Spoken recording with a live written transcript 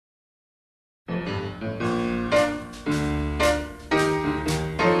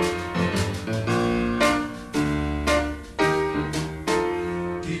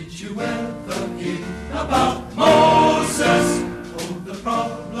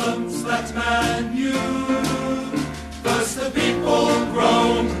that man knew. First the people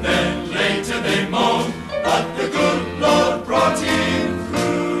groaned, then later they moaned, but the good Lord brought him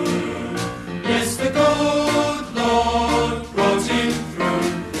through. Yes, the good Lord brought him through.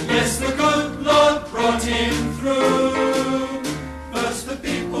 Yes, the good Lord brought him through. First the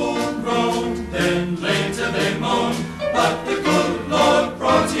people groaned, then later they moaned, but the good Lord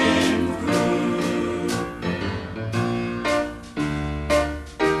brought him through.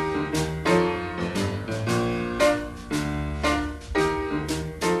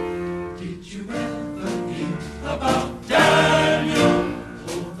 Did you ever hear about Daniel?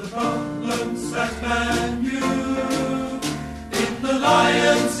 All the problems that man knew. In the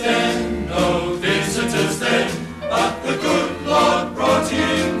lion's den, no visitors then, but the good Lord brought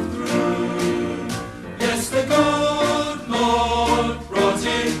him through. Yes, the good Lord brought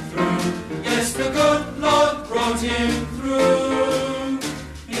him through. Yes, the good Lord brought him through.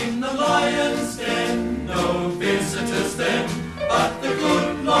 In the lion's den, no visitors then, but the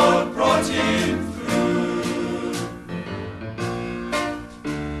good Lord brought him through.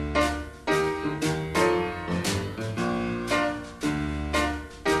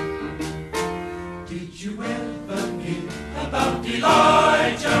 Did you ever hear about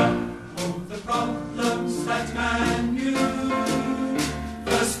Elijah? Oh, the problems that man knew.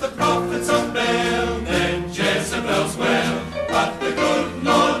 First the prophets of Baal, then Jezebel's well, but the good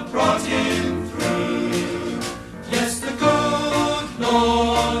Lord brought him through. Yes, the good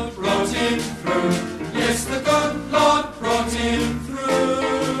Lord brought him through. Yes, the good Lord brought him through.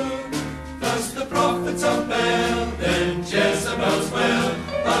 First the prophets of Baal, then Jezebel's well,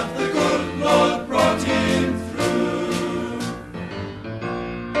 but the good Lord brought him through.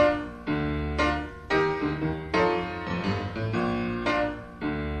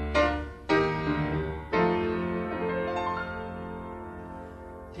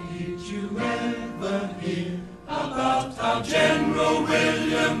 Did you ever hear about our General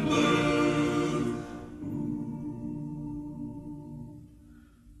William Booth?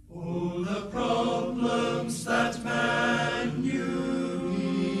 All the problems that man knew,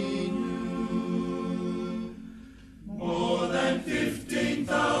 he knew. More than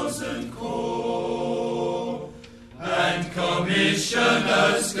 15,000 corps and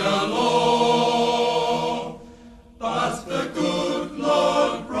commissioners galore. But the good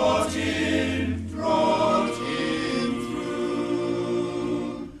Lord brought him through.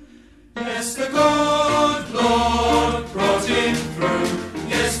 Yes, the good Lord brought him through.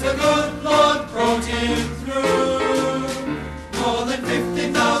 Yes, the good Lord brought him through. More than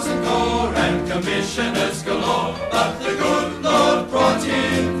 15,000 corps and commissioners